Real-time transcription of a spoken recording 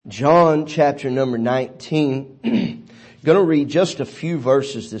John chapter number 19. Going to read just a few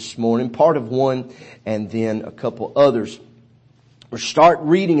verses this morning, part of one and then a couple others. We'll start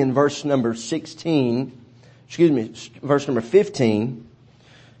reading in verse number 15.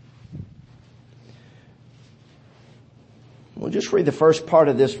 We'll just read the first part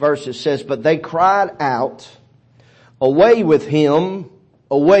of this verse. It says, "But they cried out, 'Away with him,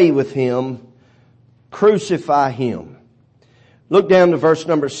 away with him, crucify him.'" Look down to verse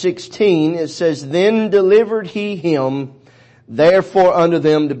number 16. It says, "Then delivered he him, therefore unto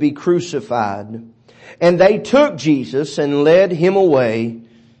them to be crucified. And they took Jesus and led him away,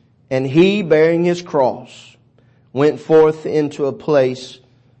 and he, bearing his cross, went forth into a place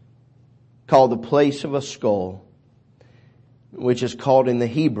called the place of a skull, which is called in the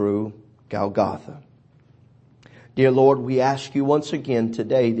Hebrew Golgotha." Dear Lord, we ask you once again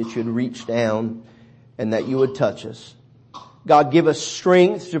today that you'd reach down and that you would touch us. God, give us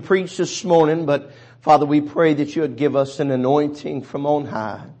strength to preach this morning, but Father, we pray that you would give us an anointing from on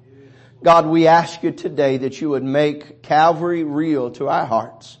high. God, we ask you today that you would make Calvary real to our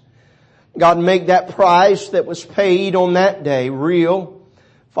hearts. God, make that price that was paid on that day real.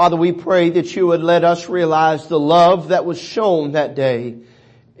 Father, we pray that you would let us realize the love that was shown that day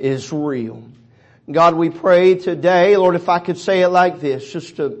is real. God, we pray today, Lord, if I could say it like this,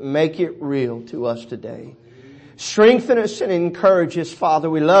 just to make it real to us today. Strengthen us and encourage us, Father.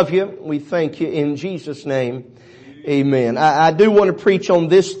 We love you. We thank you in Jesus' name. Amen. I do want to preach on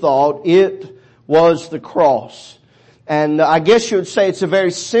this thought. It was the cross. And I guess you would say it's a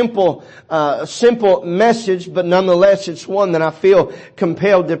very simple message, but nonetheless it's one that I feel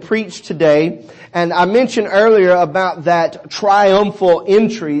compelled to preach today. And I mentioned earlier about that triumphal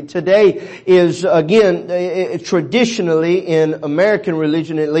entry. Today is, again, traditionally in American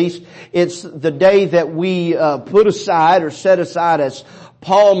religion at least, it's the day that we put aside or set aside as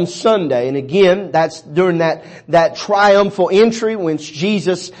Palm Sunday. And again, that's during that triumphal entry when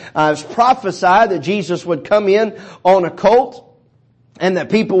Jesus was prophesied that Jesus would come in on a colt and that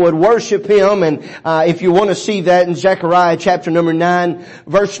people would worship him. And if you want to see that in Zechariah chapter number 9,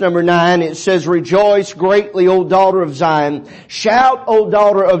 verse number 9, it says, "Rejoice greatly, O daughter of Zion. Shout, O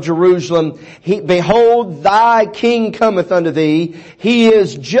daughter of Jerusalem. Behold, thy king cometh unto thee. He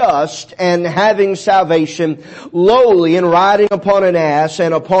is just and having salvation, lowly and riding upon an ass,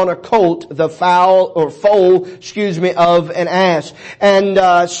 and upon a colt, the foal of an ass."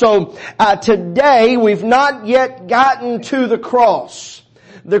 And so today we've not yet gotten to the cross.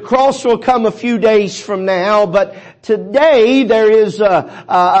 The cross will come a few days from now, but today there is,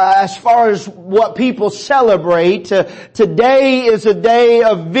 as far as what people celebrate, today is a day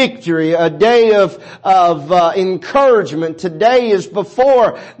of victory, a day of encouragement. Today is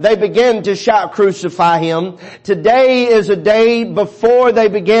before they begin to shout, "Crucify him." Today is a day before they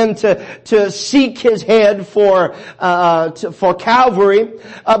begin to seek his head for Calvary.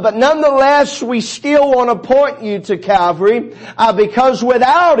 But nonetheless, we still want to point you to Calvary, because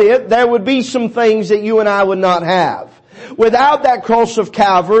without it, there would be some things that you and I would not have. Without that cross of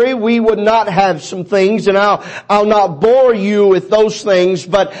Calvary, we would not have some things, and I'll not bore you with those things,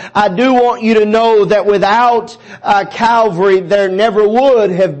 but I do want you to know that without Calvary, there never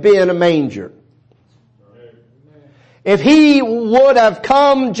would have been a manger. If he would have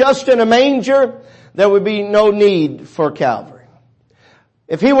come just in a manger, there would be no need for Calvary.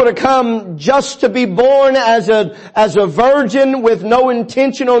 If he would have come just to be born as a virgin with no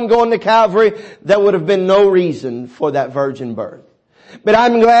intention on going to Calvary, there would have been no reason for that virgin birth. But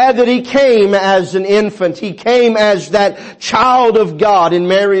I'm glad that he came as an infant. He came as that child of God in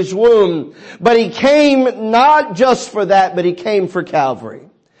Mary's womb. But he came not just for that, but he came for Calvary.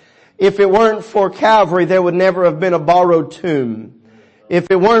 If it weren't for Calvary, there would never have been a borrowed tomb. If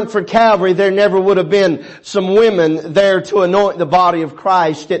it weren't for Calvary, there never would have been some women there to anoint the body of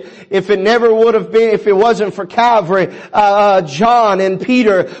Christ. If it wasn't for Calvary, John and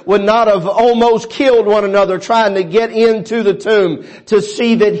Peter would not have almost killed one another trying to get into the tomb to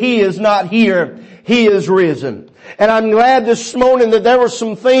see that he is not here. He is risen. And I'm glad this morning that there were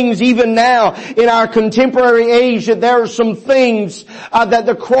some things even now in our contemporary age, that there are some things that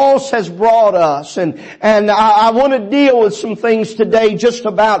the cross has brought us. And I want to deal with some things today just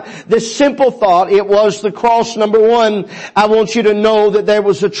about this simple thought. It was the cross. Number one, I want you to know that there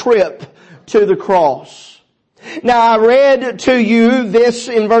was a trip to the cross. Now I read to you this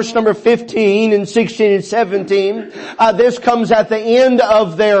in verse number 15 and 16 and 17. This comes at the end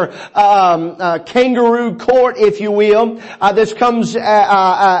of their kangaroo court, if you will. This comes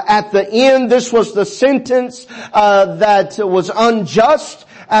at the end. This was the sentence that was unjust.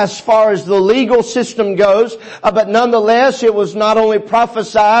 as far as the legal system goes. But nonetheless, it was not only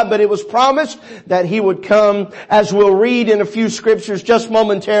prophesied, but it was promised that He would come, as we'll read in a few scriptures just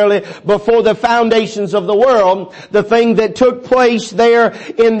momentarily, before the foundations of the world. The thing that took place there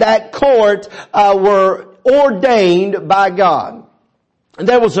in that court were ordained by God.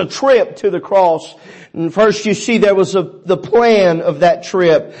 There was a trip to the cross. And first you see there was the plan of that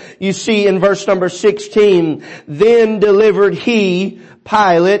trip. You see in verse number 16, then delivered He,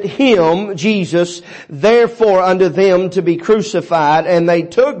 Pilate, Him, Jesus, therefore unto them to be crucified. And they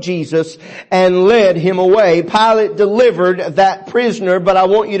took Jesus and led Him away. Pilate delivered that prisoner, but I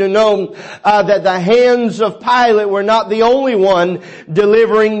want you to know that the hands of Pilate were not the only one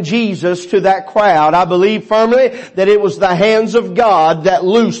delivering Jesus to that crowd. I believe firmly that it was the hands of God that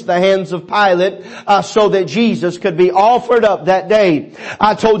loosed the hands of Pilate so that Jesus could be offered up that day.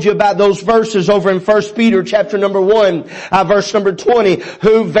 I told you about those verses over in 1 Peter chapter number 1, verse number 20.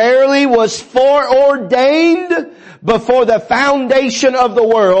 Who verily was foreordained before the foundation of the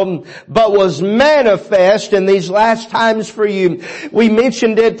world, but was manifest in these last times for you. We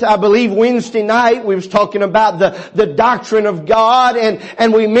mentioned it, I believe, Wednesday night. We was talking about the doctrine of God,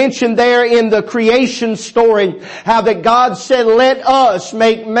 and we mentioned there in the creation story how that God said, let us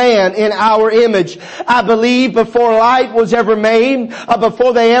make man in our image. I believe before light was ever made,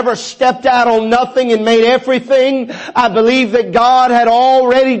 before they ever stepped out on nothing and made everything, I believe that God had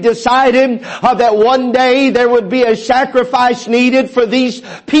already decided that one day there would be a sacrifice needed for these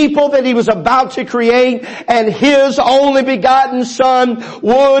people that He was about to create, and His only begotten Son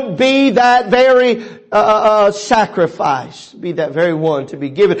would be that very sacrifice, be that very one to be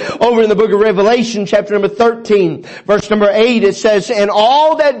given. Over in the book of Revelation, chapter number 13, verse number 8, it says, and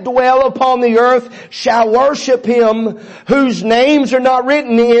all that dwell upon the earth shall worship Him, whose names are not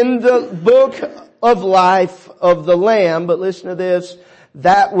written in the book of life of the Lamb. But listen to this,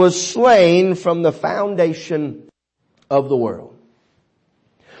 that was slain from the foundation of the world.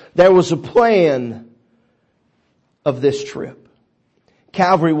 There was a plan of this trip.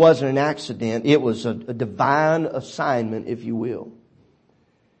 Calvary wasn't an accident. It was a divine assignment, if you will.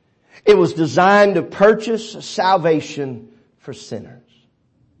 It was designed to purchase salvation for sinners.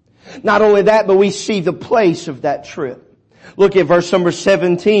 Not only that, but we see the place of that trip. Look at verse number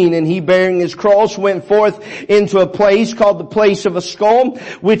 17. And He, bearing His cross, went forth into a place called the place of a skull,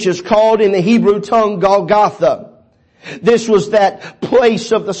 which is called in the Hebrew tongue Golgotha. This was that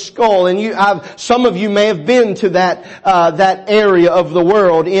place of the skull, and some of you may have been to that area of the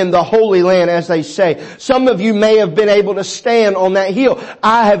world in the Holy Land, as they say. Some of you may have been able to stand on that hill.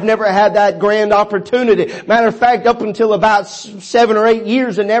 I have never had that grand opportunity. Matter of fact, up until about 7 or 8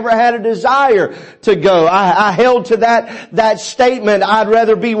 years, I never had a desire to go. I held to that statement. I'd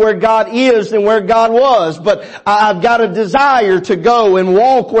rather be where God is than where God was, but I've got a desire to go and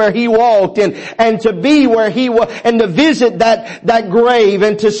walk where He walked, and to be where He was, and to visit that grave,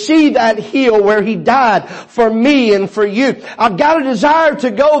 and to see that hill where He died for me and for you. I've got a desire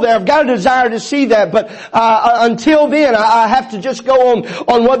to go there. I've got a desire to see that. But until then, I have to just go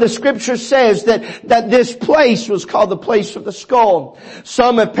on what the Scripture says, that this place was called the place of the skull.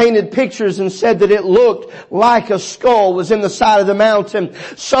 Some have painted pictures and said that it looked like a skull was in the side of the mountain.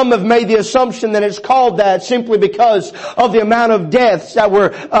 Some have made the assumption that it's called that simply because of the amount of deaths that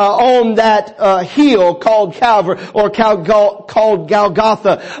were on that hill called Calvary, or called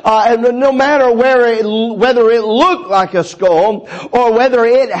Golgotha. And no matter whether it looked like a skull, or whether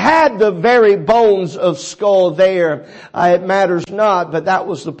it had the very bones of skull there, it matters not, but that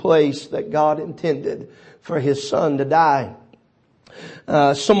was the place that God intended for His Son to die.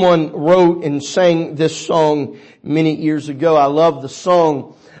 Someone wrote and sang this song many years ago. I love the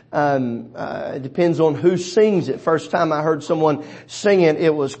song. It depends on who sings it. First time I heard someone sing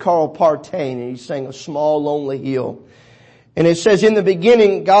it was Carl Partain, and he sang A Small Lonely Hill. And it says, in the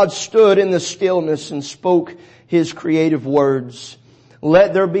beginning, God stood in the stillness and spoke His creative words.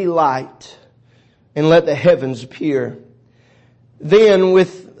 Let there be light, and let the heavens appear. Then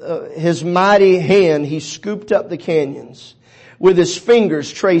with His mighty hand, He scooped up the canyons. With His fingers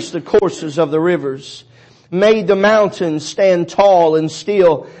traced the courses of the rivers. Made the mountains stand tall and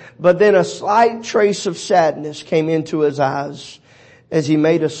still. But then a slight trace of sadness came into His eyes as He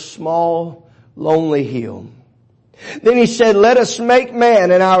made a small, lonely hill. Then He said, let us make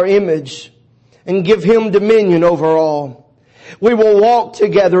man in our image and give him dominion over all. We will walk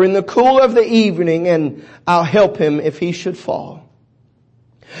together in the cool of the evening, and I'll help him if he should fall.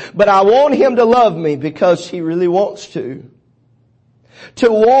 But I want him to love me because he really wants to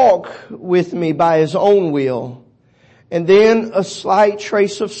walk with me by his own will. And then a slight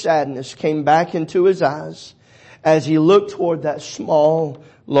trace of sadness came back into his eyes as he looked toward that small,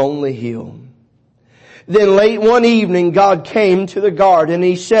 lonely hill. Then late one evening, God came to the garden.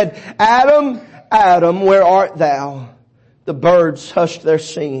 He said, Adam, Adam, where art thou? The birds hushed their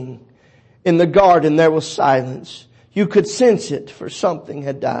singing. In the garden there was silence. You could sense it, for something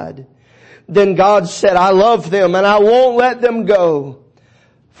had died. Then God said, I love them and I won't let them go.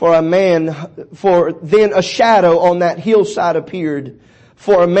 For then a shadow on that hillside appeared.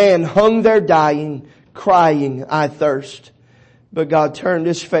 For a man hung there dying, crying, I thirst. But God turned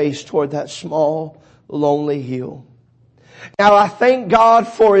His face toward that small, lonely hill. Now I thank God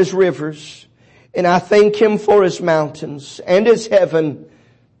for His rivers, and I thank Him for His mountains and His heaven.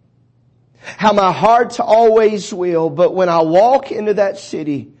 How my heart always will, but when I walk into that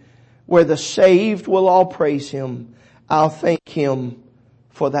city where the saved will all praise Him, I'll thank Him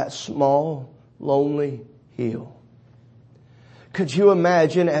for that small, lonely hill. Could you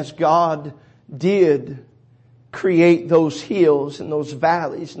imagine, as God did create those hills and those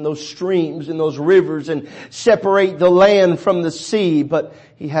valleys and those streams and those rivers and separate the land from the sea, but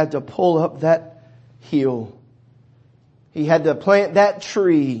He had to pull up that hill. He had to plant that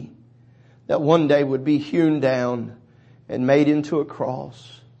tree that one day would be hewn down and made into a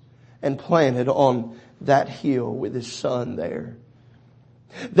cross and planted on that hill with His Son there.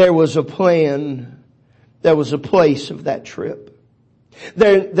 There was a plan. There was a place of that trip.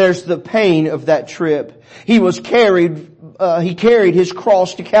 There's the pain of that trip. He carried His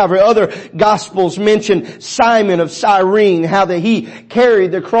cross to Calvary. Other Gospels mention Simon of Cyrene, how that he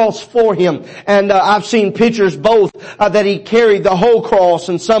carried the cross for Him. And I've seen pictures both that he carried the whole cross,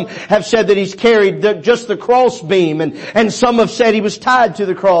 and some have said that He's carried just the cross beam, and some have said He was tied to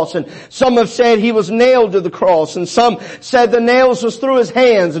the cross, and some have said He was nailed to the cross, and some said the nails was through His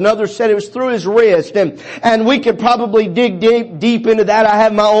hands, and others said it was through His wrist. And we could probably dig deep into that. I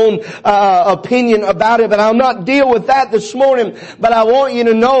have my own opinion about it, but I'll not deal with that this morning. But I want you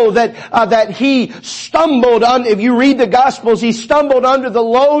to know that He stumbled if you read the Gospels, He stumbled under the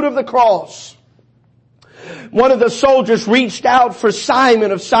load of the cross. One of the soldiers reached out for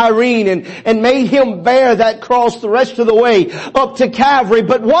Simon of Cyrene and made him bear that cross the rest of the way up to Calvary.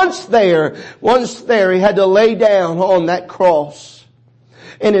 But once there, he had to lay down on that cross.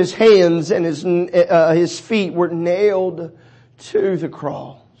 And his hands and his feet were nailed to the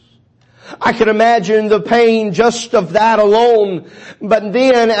cross. I can imagine the pain just of that alone. But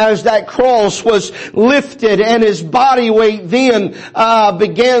then as that cross was lifted and His body weight then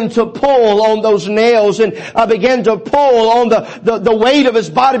began to pull on those nails and began to pull on the weight of His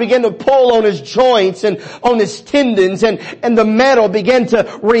body began to pull on His joints and on His tendons, and the metal began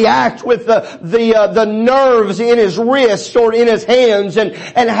to react with the nerves in His wrists or in His hands, and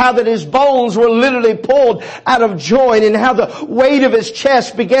how that His bones were literally pulled out of joint, and how the weight of His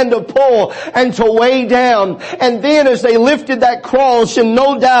chest began to pull and to weigh down. And then as they lifted that cross, and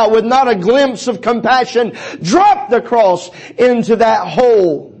no doubt with not a glimpse of compassion, dropped the cross into that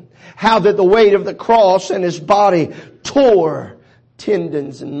hole, how that the weight of the cross and His body tore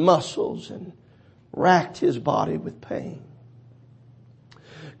tendons and muscles and racked His body with pain.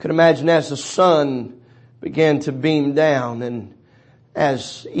 Could imagine as the sun began to beam down, and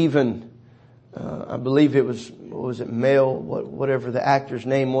as even I believe it was Mel, whatever the actor's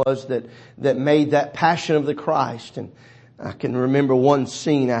name was that made that Passion of the Christ. And I can remember one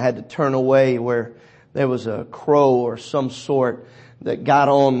scene I had to turn away where there was a crow or some sort that got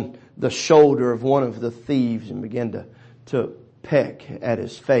on the shoulder of one of the thieves and began to peck at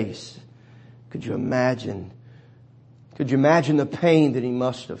his face. Could you imagine the pain that he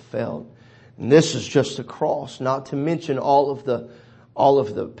must have felt? And this is just a cross, not to mention all of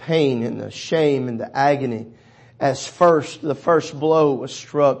the pain and the shame and the agony as the first blow was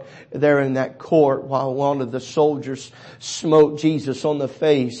struck there in that court while one of the soldiers smote Jesus on the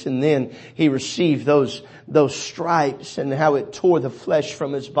face, and then He received those stripes and how it tore the flesh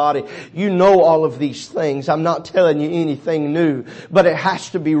from His body. You know all of these things. I'm not telling you anything new, but it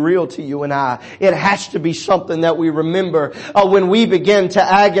has to be real to you and I. It has to be something that we remember when we begin to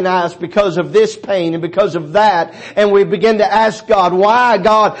agonize because of this pain and because of that, and we begin to ask God, why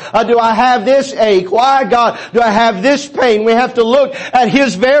God do I have this ache? Why God do I have this pain? We have to look at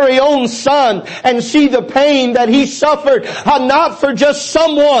His very own Son and see the pain that He suffered, not for just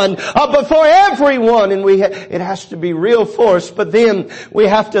someone, but for everyone. And it has to be real for us. But then we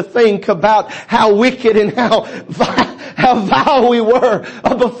have to think about how wicked and how vile we were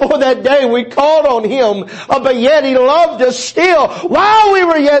before that day we called on Him. But yet He loved us still. While we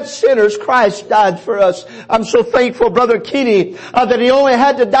were yet sinners, Christ died for us. I'm so thankful, Brother Kenny, that He only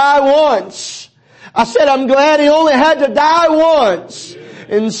had to die once. I said, I'm glad He only had to die once.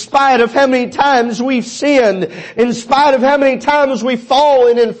 In spite of how many times we've sinned, in spite of how many times we've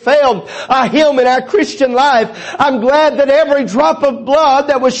fallen and failed Him in our Christian life, I'm glad that every drop of blood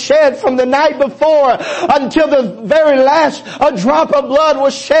that was shed from the night before until the very last drop of blood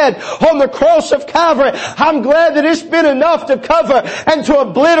was shed on the cross of Calvary, I'm glad that it's been enough to cover and to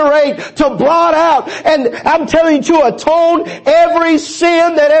obliterate, to blot out, and I'm telling you, to atone every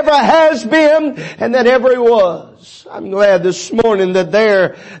sin that ever has been and that ever was. I'm glad this morning that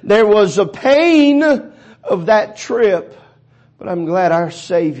there was a pain of that trip, but I'm glad our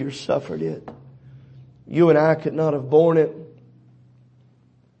Savior suffered it. You and I could not have borne it.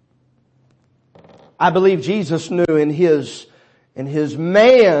 I believe Jesus knew in His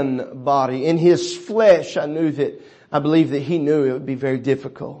man body, in His flesh, I believe that He knew it would be very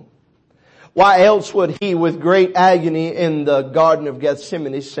difficult. Why else would He, with great agony in the Garden of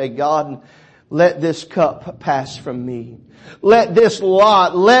Gethsemane, say, God, let this cup pass from me. Let this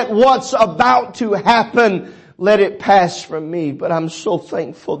lot, let what's about to happen, let it pass from me. But I'm so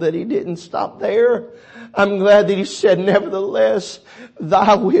thankful that He didn't stop there. I'm glad that He said, nevertheless,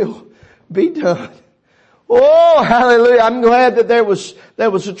 Thy will be done. Oh, hallelujah. I'm glad that there was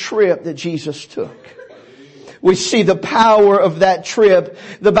a trip that Jesus took. We see the power of that trip.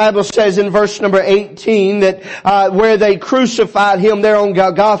 The Bible says in verse number 18 that where they crucified Him there on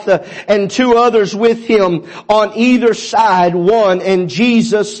Golgotha, and two others with Him on either side, one, and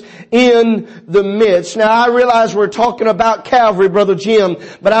Jesus in the midst. Now I realize we're talking about Calvary, Brother Jim,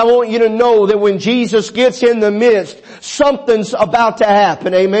 but I want you to know that when Jesus gets in the midst, something's about to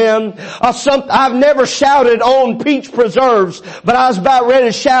happen. Amen. I've never shouted on peach preserves, but I was about ready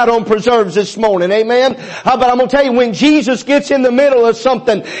to shout on preserves this morning. Amen. But I'm going to tell you, when Jesus gets in the middle of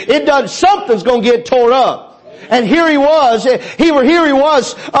something, something's going to get torn up. And here He was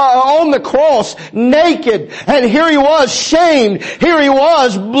on the cross, naked, and here He was shamed, here He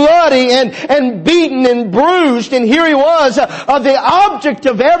was bloody and beaten and bruised, and here He was the object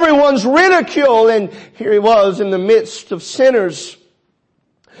of everyone's ridicule, and here He was in the midst of sinners.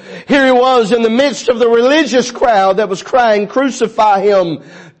 Here He was in the midst of the religious crowd that was crying, crucify Him,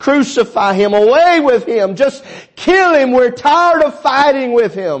 away with Him, just kill Him, we're tired of fighting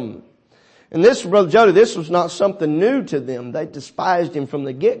with Him. And this, Brother Jody, this was not something new to them. They despised Him from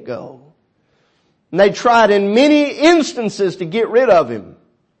the get-go. And they tried in many instances to get rid of Him.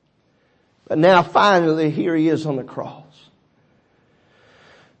 But now finally here He is on the cross.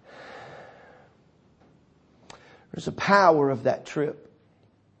 There's a power of that trip.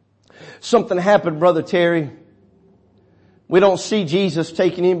 Something happened, Brother Terry. We don't see Jesus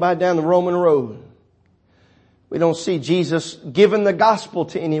taking anybody down the Roman road. We don't see Jesus giving the gospel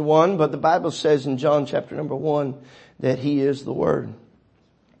to anyone, but the Bible says in John chapter number 1 that He is the Word.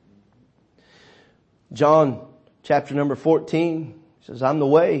 John chapter number 14 says, I'm the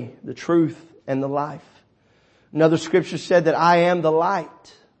way, the truth, and the life. Another scripture said that I am the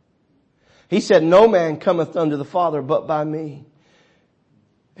light. He said, no man cometh unto the Father but by me.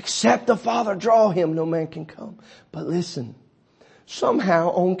 Except the Father draw him, no man can come. But listen, somehow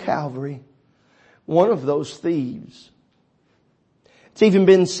on Calvary, one of those thieves, it's even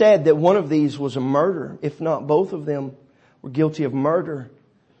been said that one of these was a murderer, if not both of them were guilty of murder.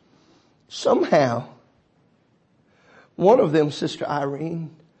 Somehow, one of them, Sister Irene,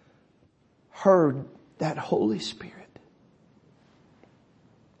 heard that Holy Spirit.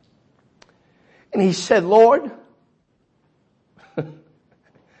 And he said, Lord,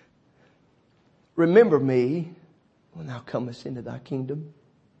 remember me when thou comest into thy kingdom.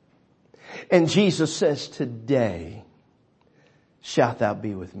 And Jesus says, today shalt thou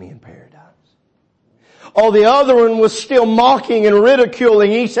be with me in paradise. Oh, the other one was still mocking and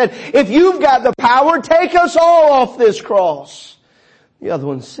ridiculing. He said, if you've got the power, take us all off this cross. The other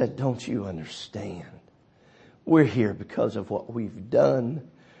one said, don't you understand? We're here because of what we've done.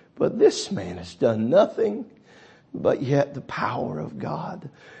 But this man has done nothing. But yet the power of God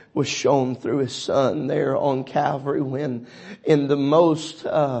was shown through His Son there on Calvary, when in the most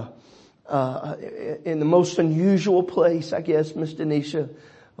unusual place, I guess, Miss Denisha,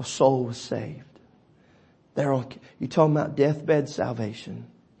 a soul was saved. You're talking about deathbed salvation.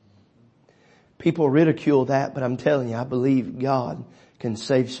 People ridicule that, but I'm telling you, I believe God can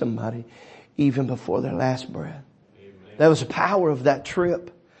save somebody even before their last breath. Amen. That was the power of that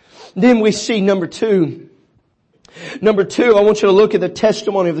trip. Then we see number two, I want you to look at the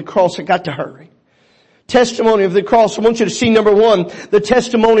testimony of the cross. I got to hurry. Testimony of the cross. I want you to see number one, the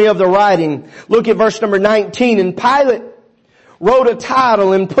testimony of the writing. Look at verse number 19. And Pilate wrote a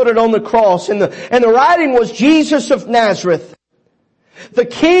title and put it on the cross. And the writing was Jesus of Nazareth, the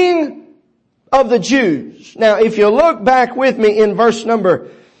King of the Jews. Now, if you look back with me in verse number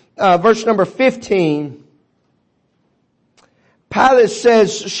 15, Pilate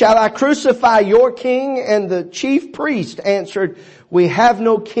says, "Shall I crucify your king?" And the chief priest answered, "We have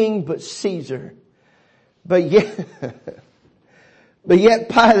no king but Caesar." But yet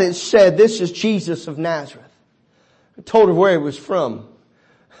Pilate said, "This is Jesus of Nazareth." I told her where he was from.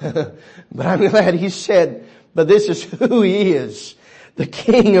 But I'm glad he said, but this is who he is, the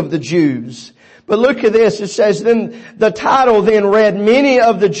King of the Jews. But look at this. It says, then the title then read, "Many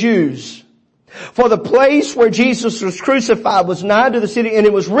of the Jews. For the place where Jesus was crucified was nigh to the city, and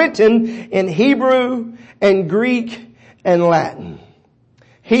it was written in Hebrew and Greek and Latin."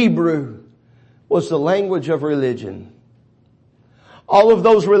 Hebrew was the language of religion. All of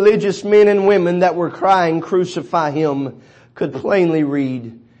those religious men and women that were crying, "Crucify him," could plainly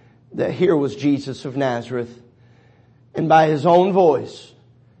read that here was Jesus of Nazareth. And by his own voice,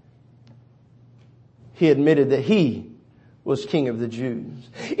 he admitted that he was King of the Jews.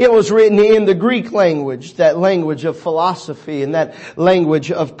 It was written in the Greek language, that language of philosophy and that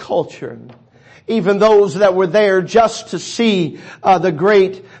language of culture. Even those that were there just to see the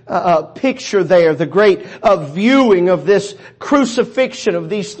great picture there, the great viewing of this crucifixion of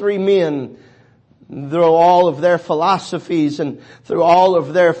these three men, through all of their philosophies and through all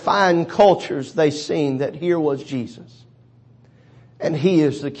of their fine cultures, they seen that here was Jesus. And he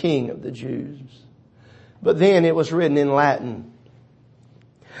is the King of the Jews. But then it was written in Latin.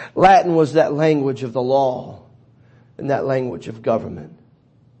 Latin was that language of the law and that language of government.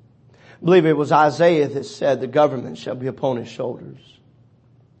 I believe it was Isaiah that said, "The government shall be upon his shoulders."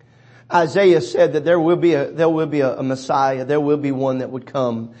 Isaiah said that there will be a Messiah. There will be one that would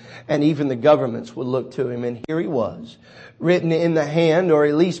come, and even the governments would look to him. And here he was, written in the hand, or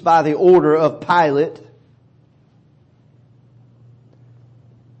at least by the order of Pilate.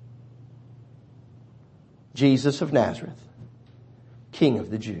 Jesus of Nazareth, King of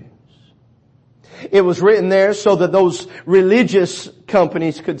the Jews. It was written there so that those religious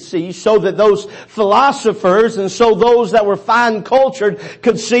companies could see, so that those philosophers and so those that were fine cultured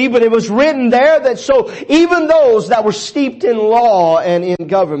could see, but it was written there that so even those that were steeped in law and in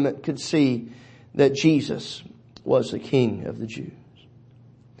government could see that Jesus was the King of the Jews.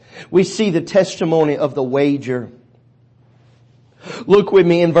 We see the testimony of the wager. Look with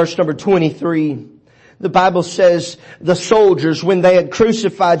me in verse number 23. The Bible says the soldiers, when they had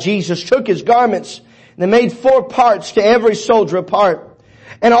crucified Jesus, took his garments and they made 4 parts, to every soldier a part,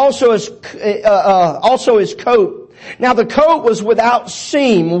 and also his coat. Now the coat was without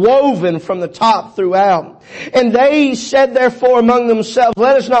seam, woven from the top throughout. And they said therefore among themselves,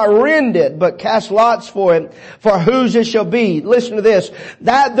 "Let us not rend it, but cast lots for it, for whose it shall be." Listen to this.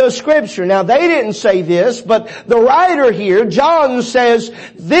 That the scripture, now they didn't say this, but the writer here, John, says,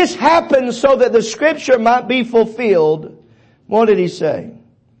 this happened so that the scripture might be fulfilled. What did he say?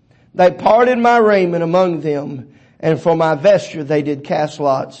 "They parted my raiment among them, and for my vesture they did cast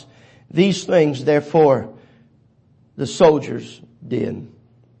lots. These things therefore the soldiers did."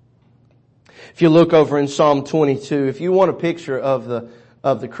 If you look over in Psalm 22, if you want a picture of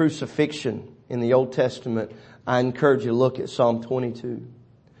the crucifixion in the Old Testament, I encourage you to look at Psalm 22.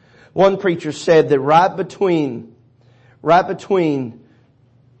 One preacher said that right between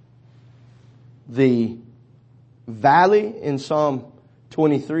the valley in Psalm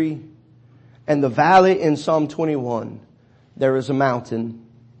 23 and the valley in Psalm 21, there is a mountain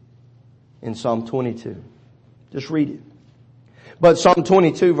in Psalm 22. Just read it. But Psalm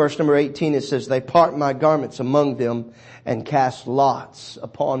 22 verse number 18, it says, "They part my garments among them and cast lots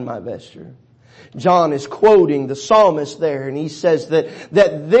upon my vesture." John is quoting the psalmist there, and he says that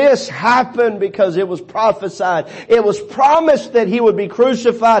this happened because it was prophesied. It was promised that he would be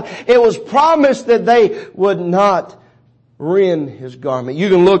crucified. It was promised that they would not rend his garment. You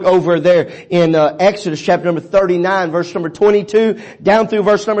can look over there in Exodus chapter number 39, verse number 22, down through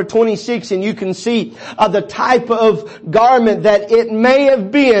verse number 26, and you can see the type of garment that it may have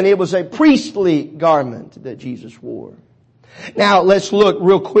been. It was a priestly garment that Jesus wore. Now let's look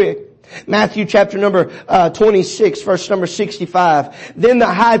real quick. Matthew chapter number 26, verse number 65. "Then the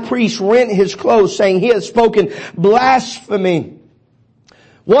high priest rent his clothes, saying, He has spoken blasphemy.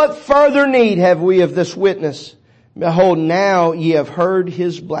 What further need have we of this witness? Behold, now ye have heard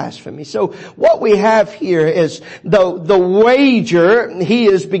his blasphemy." So what we have here is the wager. He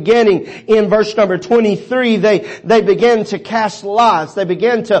is beginning in verse number 23. They begin to cast lots. They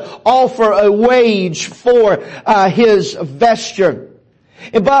begin to offer a wage for his vesture.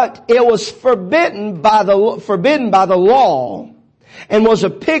 But it was forbidden by the law, and was a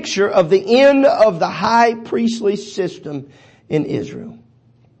picture of the end of the high priestly system in Israel.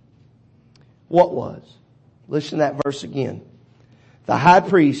 what was? Listen to that verse again. The high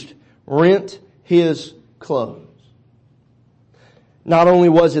priest rent his clothes. Not only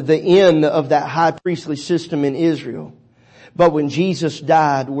was it the end of that high priestly system in Israel, but when Jesus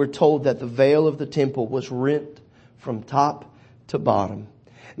died, we're told that the veil of the temple was rent from top to bottom.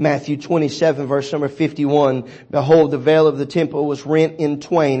 Matthew 27 verse number 51, behold, the veil of the temple was rent in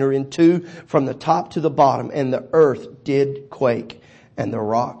twain, or in two, from the top to the bottom, and the earth did quake, and the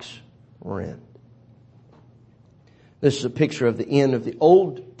rocks rent. This is a picture of the end of the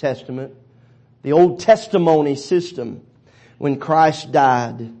Old Testament, the old testimony system. When Christ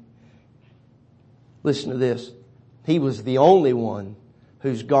died, listen to this, He was the only one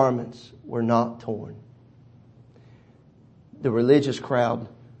whose garments were not torn. The religious crowd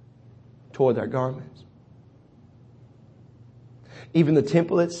tore their garments. Even the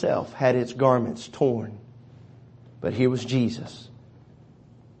temple itself had its garments torn. But here was Jesus.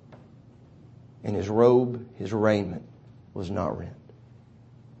 And His robe, His raiment was not rent.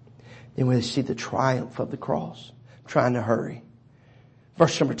 Then we see the triumph of the cross. I'm trying to hurry.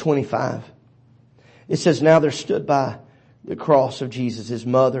 Verse number 25. It says, now there stood by the cross of Jesus His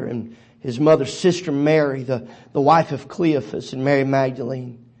mother and His mother's sister Mary, the wife of Cleophas, and Mary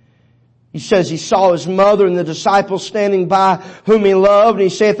Magdalene. He says He saw His mother and the disciples standing by whom He loved. And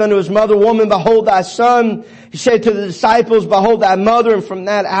He saith unto His mother, woman, behold thy son. He said to the disciples, behold thy mother. And from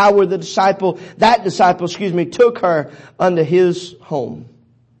that hour that disciple took her unto his home.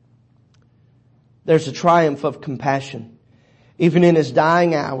 There's a triumph of compassion. Even in His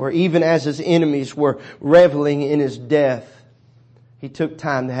dying hour, even as His enemies were reveling in His death, He took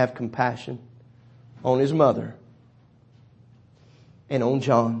time to have compassion on His mother and on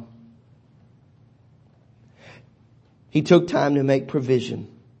John. He took time to make provision.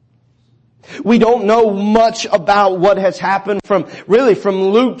 We don't know much about what has happened from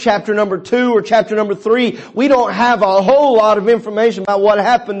Luke chapter number 2 or chapter number 3. We don't have a whole lot of information about what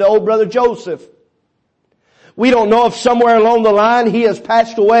happened to old brother Joseph. We don't know if somewhere along the line he has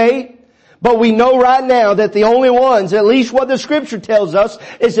passed away. But we know right now that the only ones, at least what the scripture tells us,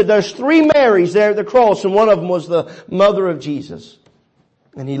 is that there's 3 Marys there at the cross, and one of them was the mother of Jesus.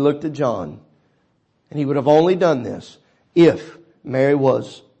 And He looked at John. And He would have only done this if Mary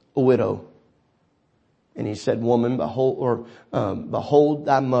was a widow. And He said, woman, behold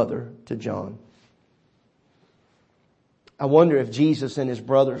thy mother, to John. I wonder if Jesus and His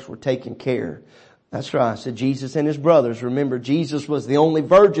brothers were taking care. That's right. I said Jesus and His brothers. Remember, Jesus was the only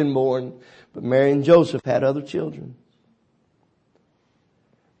virgin born, but Mary and Joseph had other children.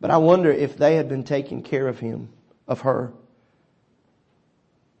 But I wonder if they had been taking care of him, of her.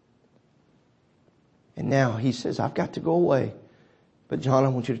 And now He says, I've got to go away. But John, I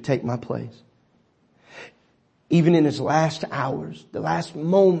want you to take my place. Even in His last hours, the last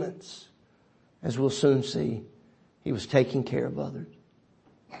moments, as we'll soon see, He was taking care of others.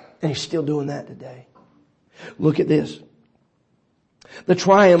 And He's still doing that today. Look at this. The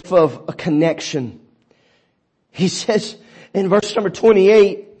triumph of a connection. He says in verse number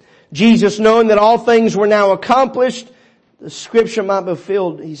 28, Jesus, knowing that all things were now accomplished, the scripture might be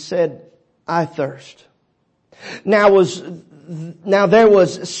filled, He said, I thirst. Now there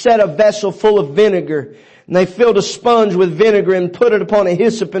was set a vessel full of vinegar, and they filled a sponge with vinegar and put it upon a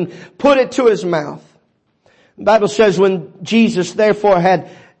hyssop and put it to His mouth. The Bible says when Jesus therefore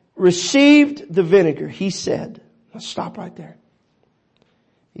had received the vinegar, He said, let's stop right there.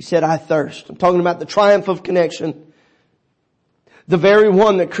 He said, I thirst. I'm talking about the triumph of connection. The very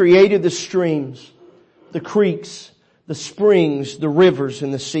one that created the streams, the creeks, the springs, the rivers,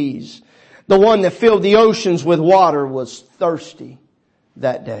 and the seas. The one that filled the oceans with water was thirsty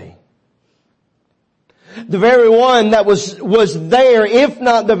that day. The very one that was there, if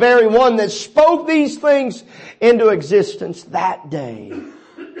not the very one that spoke these things into existence that day,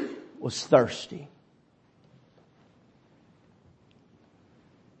 was thirsty.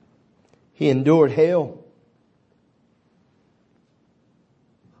 He endured hell.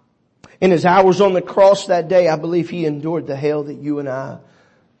 In His hours on the cross that day, I believe He endured the hell that you and I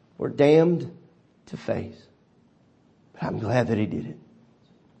were damned to face. But I'm glad that He did it.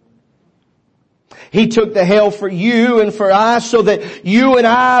 He took the hell for you and for I so that you and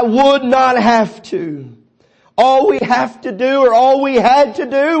I would not have to. All we have to do, or all we had to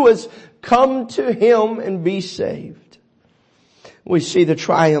do, was come to Him and be saved. We see the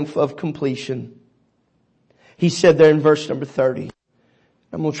triumph of completion. He said there in verse number 30.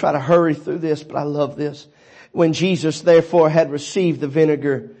 I'm going to try to hurry through this, but I love this. When Jesus therefore had received the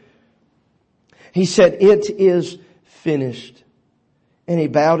vinegar, He said, it is finished. And He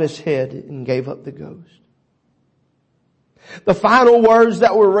bowed His head and gave up the ghost. The final words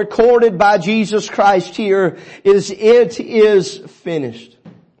that were recorded by Jesus Christ here is, "It is finished."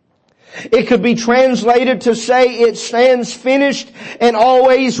 It could be translated to say it stands finished and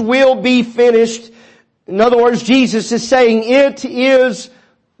always will be finished. In other words, Jesus is saying it is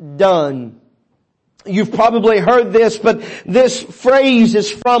done. You've probably heard this, but this phrase is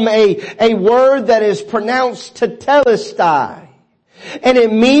from a word that is pronounced tetelestai. And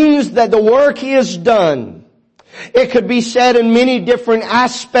it means that the work is done. It could be said in many different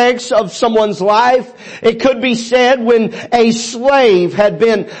aspects of someone's life. It could be said when a slave had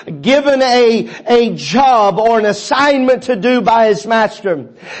been given a job or an assignment to do by his master.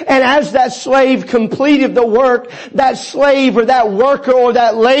 And as that slave completed the work, that slave or that worker or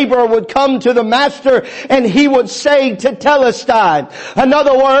that laborer would come to the master and he would say tetelestai. In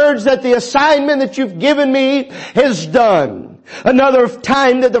other words, that the assignment that you've given me is done. Another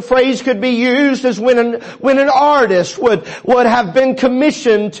time that the phrase could be used is when an artist would have been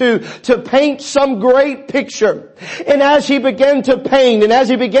commissioned to paint some great picture. And as he began to paint and as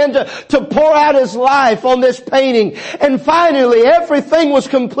he began to pour out his life on this painting, and finally everything was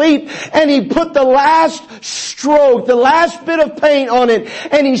complete and he put the last stroke, the last bit of paint on it,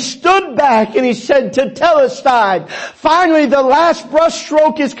 and he stood back and he said tetelestai. Finally the last brush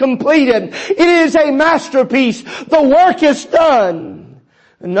stroke is completed. It is a masterpiece. The work is done.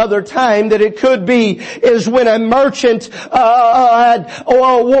 Another time that it could be is when a merchant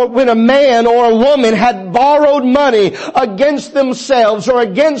or when a man or a woman had borrowed money against themselves or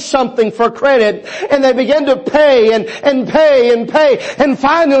against something for credit, and they began to pay and pay and pay, and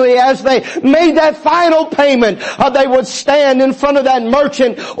finally as they made that final payment, they would stand in front of that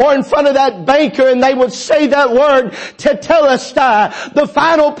merchant or in front of that banker and they would say that word tetelestai. The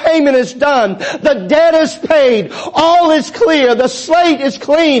final payment is done. The debt is paid. All is clear. The slate is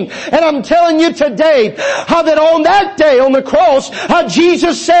clean. And I'm telling you today, how that on that day on the cross,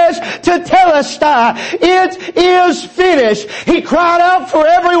 Jesus says tetelestai, it is finished. He cried out for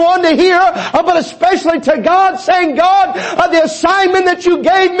everyone to hear, but especially to God, saying, God, the assignment that you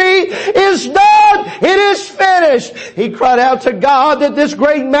gave me is done. It is finished. He cried out to God that this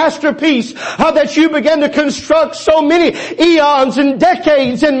great masterpiece that you began to construct so many eons and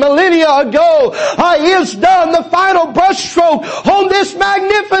decades and millennia ago is done. The final brushstroke on this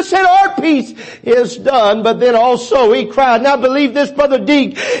magnificent art piece is done. But then also he cried, now believe this, Brother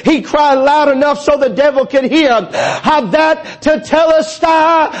Deke, he cried loud enough so the devil could hear, how that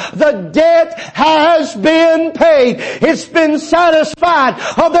tetelestai, the debt has been paid. It's been satisfied.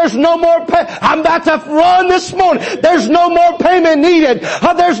 There's no more I'm about to run this morning. There's no more payment needed.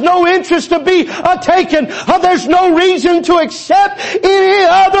 There's no interest to be taken. There's no reason to accept any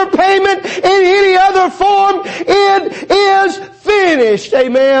other payment in any other form. It is finished.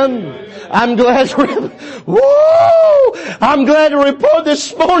 Amen. I'm glad to report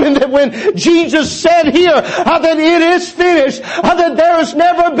this morning that when Jesus said here that it is finished, that there has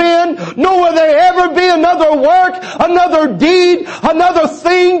never been, nor will there ever be another work, another deed, another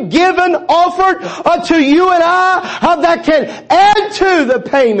thing given, offered to you and I that can add to the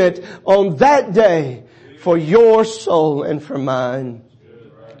payment on that day for your soul and for mine.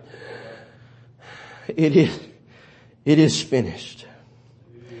 It is finished.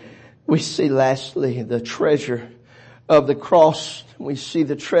 We see lastly the treasure of the cross. We see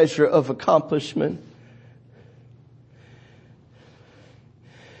the treasure of accomplishment.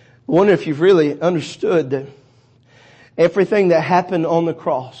 I wonder if you've really understood that everything that happened on the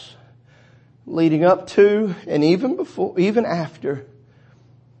cross, leading up to and even before, even after,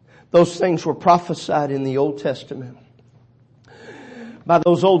 those things were prophesied in the Old Testament by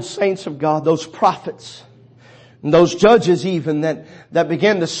those old saints of God, those prophets, and those judges even that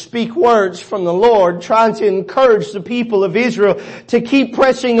began to speak words from the Lord, trying to encourage the people of Israel to keep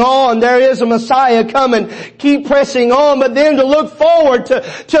pressing on. There is a Messiah coming. Keep pressing on, but then to look forward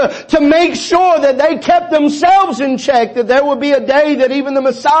to make sure that they kept themselves in check, that there will be a day that even the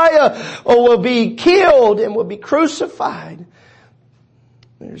Messiah will be killed and will be crucified.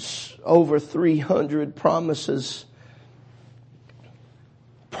 There's over 300 prophecies,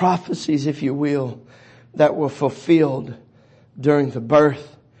 if you will, that were fulfilled during the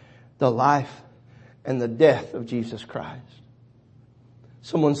birth, the life, and the death of Jesus Christ.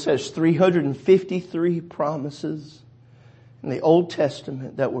 Someone says 353 promises in the Old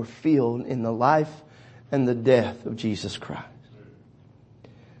Testament that were filled in the life and the death of Jesus Christ.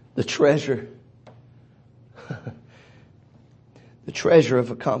 The treasure, the treasure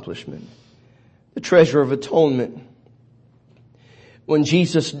of accomplishment, the treasure of atonement. When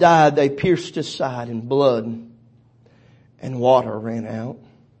Jesus died, they pierced his side and blood and water ran out.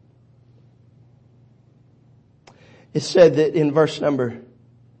 It said that in verse number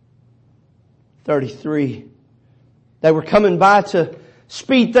 33, they were coming by to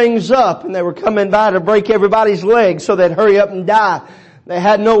speed things up, and they were coming by to break everybody's legs so they'd hurry up and die. They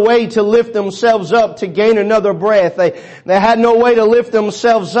had no way to lift themselves up to gain another breath. They had no way to lift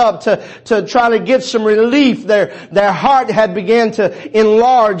themselves up to try to get some relief. Their heart had began to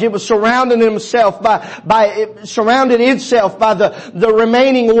enlarge. It was surrounded itself by the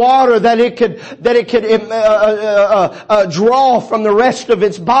remaining water that it could draw from the rest of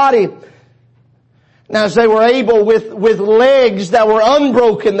its body. Now, as they were able, with legs that were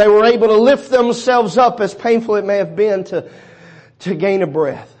unbroken, they were able to lift themselves up, as painful it may have been, to gain a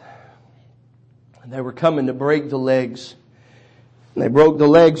breath. And they were coming to break the legs. And they broke the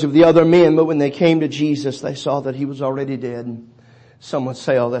legs of the other men, but when they came to Jesus, they saw that He was already dead. And some would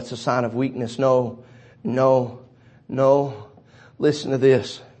say, oh, that's a sign of weakness. No. Listen to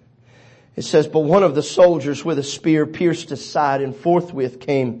this. It says, but one of the soldiers with a spear pierced his side, and forthwith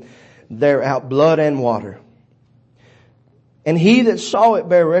came there out blood and water. And he that saw it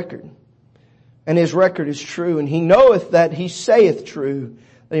bare record. And his record is true, and he knoweth that he saith true,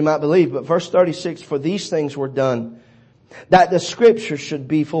 that he might believe. But verse 36, for these things were done, that the scripture should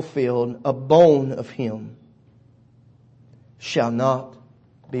be fulfilled, a bone of him shall not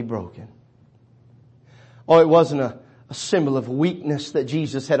be broken. Oh, it wasn't a symbol of weakness that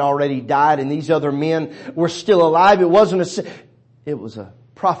Jesus had already died and these other men were still alive. It was a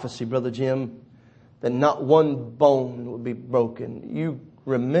prophecy, Brother Jim, that not one bone would be broken. You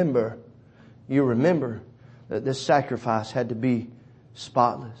remember that this sacrifice had to be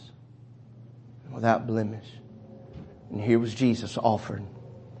spotless, without blemish. And here was Jesus offered.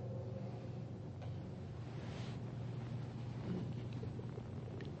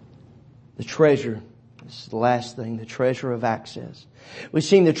 The treasure, this is the last thing, the treasure of access. We've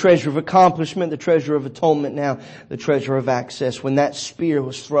seen the treasure of accomplishment, the treasure of atonement, now the treasure of access. When that spear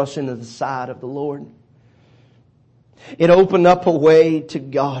was thrust into the side of the Lord, it opened up a way to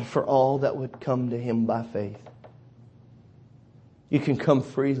God for all that would come to Him by faith. You can come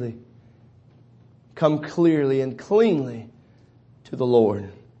freely, come clearly and cleanly to the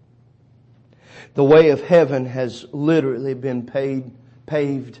Lord. The way of heaven has literally been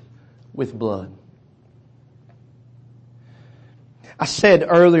paved with blood. I said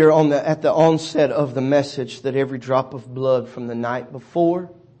earlier at the onset of the message that every drop of blood from the night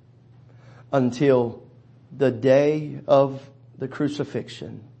before until the day of the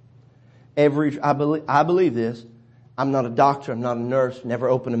crucifixion, I believe this. I'm not a doctor, I'm not a nurse, never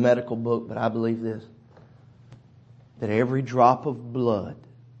opened a medical book, but I believe this. That every drop of blood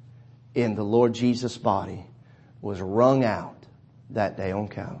in the Lord Jesus' body was wrung out that day on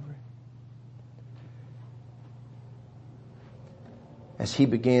Calvary. As He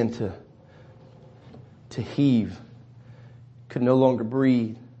began to heave, could no longer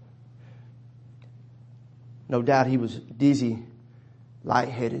breathe. No doubt He was dizzy,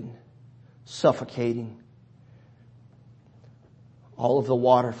 lightheaded, suffocating. All of the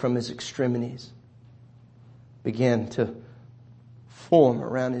water from His extremities began to form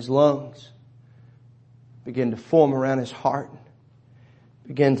around His lungs, began to form around His heart,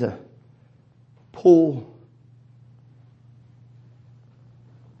 began to pull,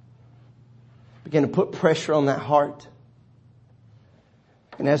 began to put pressure on that heart.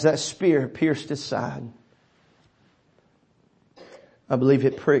 And as that spear pierced His side, I believe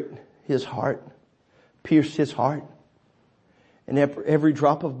it pricked His heart, pierced His heart. And every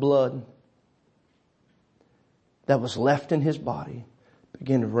drop of blood that was left in His body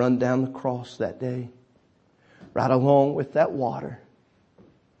began to run down the cross that day, right along with that water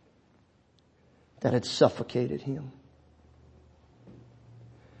that had suffocated Him.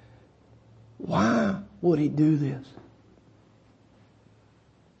 Why would He do this?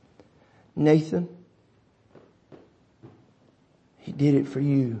 Nathan, He did it for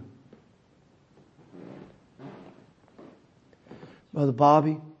you. Brother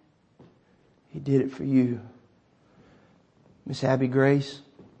Bobby, He did it for you. Miss Abby Grace,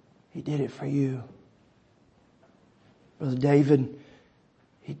 He did it for you. Brother David,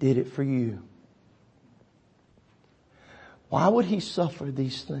 He did it for you. Why would He suffer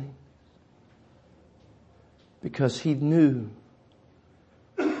these things? Because He knew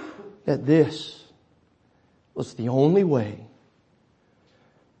that this was the only way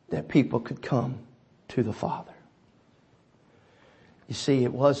that people could come to the Father. You see,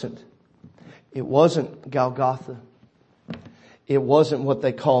 it wasn't Golgotha. It wasn't what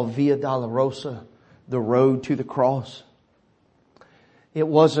they call Via Dolorosa, the road to the cross. It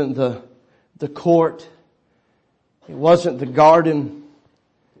wasn't the court. It wasn't the garden.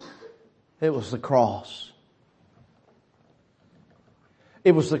 It was the cross.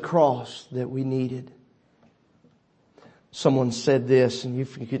 It was the cross that we needed. Someone said this, and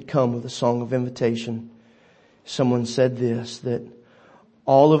if you could come with a song of invitation. Someone said this, that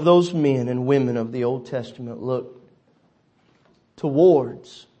all of those men and women of the Old Testament looked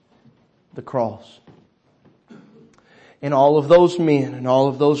towards the cross. And all of those men and all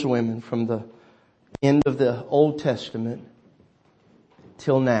of those women from the end of the Old Testament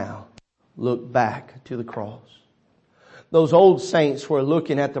till now look back to the cross. Those old saints were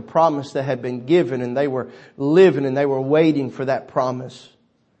looking at the promise that had been given, and they were living and they were waiting for that promise.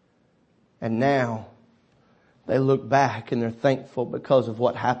 And now they look back and they're thankful because of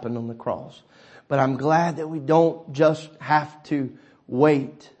what happened on the cross. But I'm glad that we don't just have to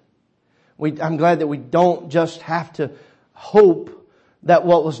wait. I'm glad that we don't just have to hope that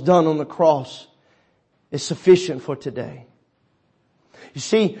what was done on the cross is sufficient for today. You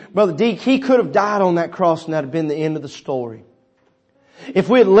see, Brother Deke, he could have died on that cross and that had been the end of the story. If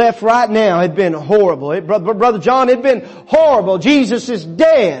we had left right now, it'd been horrible. Brother John, it'd been horrible. Jesus is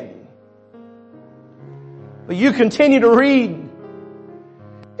dead. But you continue to read,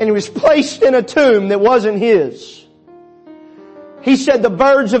 and he was placed in a tomb that wasn't his. He said, the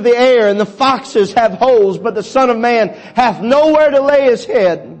birds of the air and the foxes have holes, but the Son of Man hath nowhere to lay his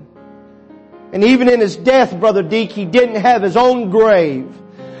head. And even in his death, Brother Deke, he didn't have his own grave.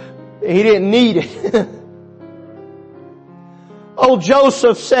 He didn't need it. Old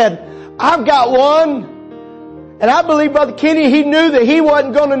Joseph said, I've got one. And I believe Brother Kenny, he knew that he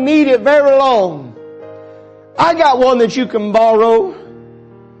wasn't going to need it very long. I got one that you can borrow.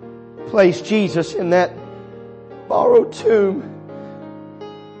 Place Jesus in that borrowed tomb.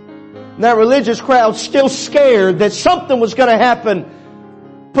 And that religious crowd, still scared that something was going to happen,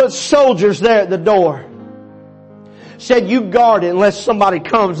 put soldiers there at the door. Said, you guard it unless somebody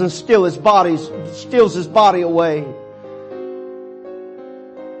comes and steals his body away.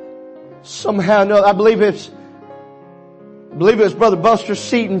 Somehow, no, I believe it was Brother Buster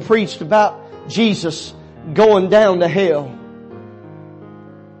Seaton preached about Jesus going down to hell.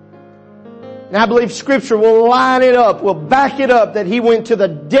 And I believe Scripture will line it up, will back it up that he went to the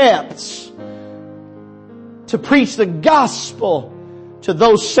depths to preach the gospel to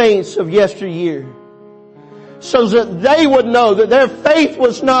those saints of yesteryear, so that they would know that their faith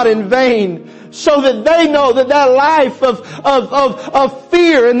was not in vain, so that they know that that life of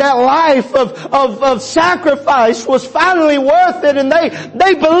fear and that life of sacrifice was finally worth it, and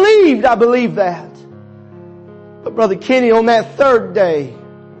they believed. I believe that. But Brother Kenny, on that third day,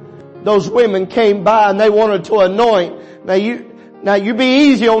 those women came by and they wanted to anoint. Now you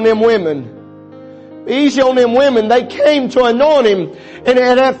be easy on them women. Easy on them women. They came to anoint him. And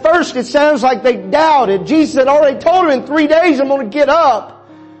at first it sounds like they doubted. Jesus had already told them in 3 days I'm going to get up.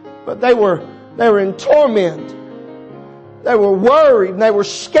 But they were in torment. They were worried and they were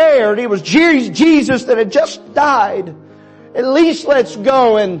scared. It was Jesus that had just died. At least let's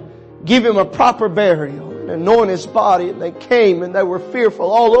go and give him a proper burial and anoint his body. And they came and they were fearful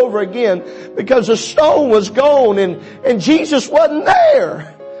all over again because the stone was gone and Jesus wasn't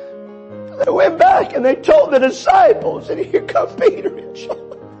there. They went back and they told the disciples, and here come Peter and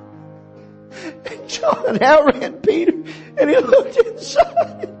John. And John outran Peter, and he looked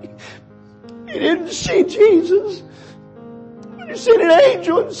inside. He didn't see Jesus. He seen an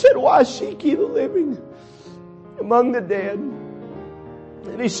angel and said, why seek ye the living among the dead?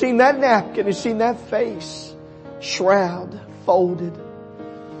 And he seen that napkin, he seen that face, shroud, folded.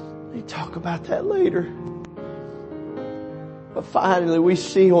 They talk about that later. But finally we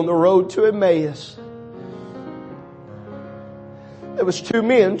see on the road to Emmaus, there was two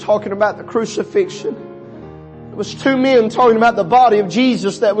men talking about the crucifixion. There was two men talking about the body of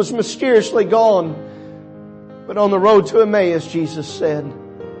Jesus that was mysteriously gone. But on the road to Emmaus, Jesus said,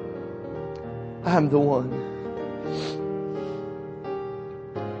 I'm the one.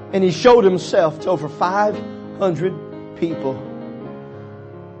 And he showed himself to over 500 people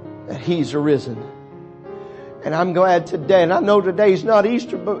that he's arisen. And I'm glad today, and I know today's not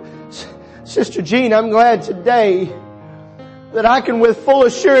Easter, but Sister Jean, I'm glad today that I can with full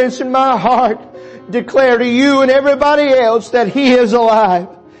assurance in my heart declare to you and everybody else that he is alive,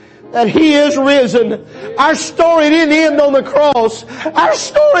 that he is risen. Our story didn't end on the cross. Our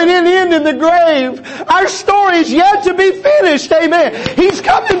story didn't end in the grave. Our story is yet to be finished. Amen. He's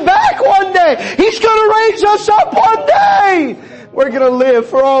coming back one day. He's going to raise us up one day. We're going to live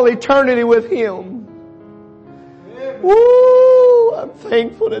for all eternity with him. Woo! I'm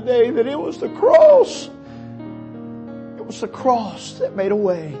thankful today that it was the cross. It was the cross that made a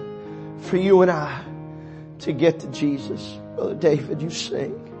way for you and I to get to Jesus. Brother David, you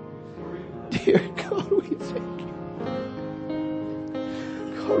sing. Dear God, we thank you.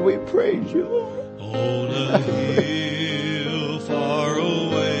 God, we praise you, Lord. On a hill far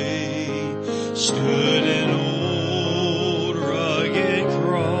away stood an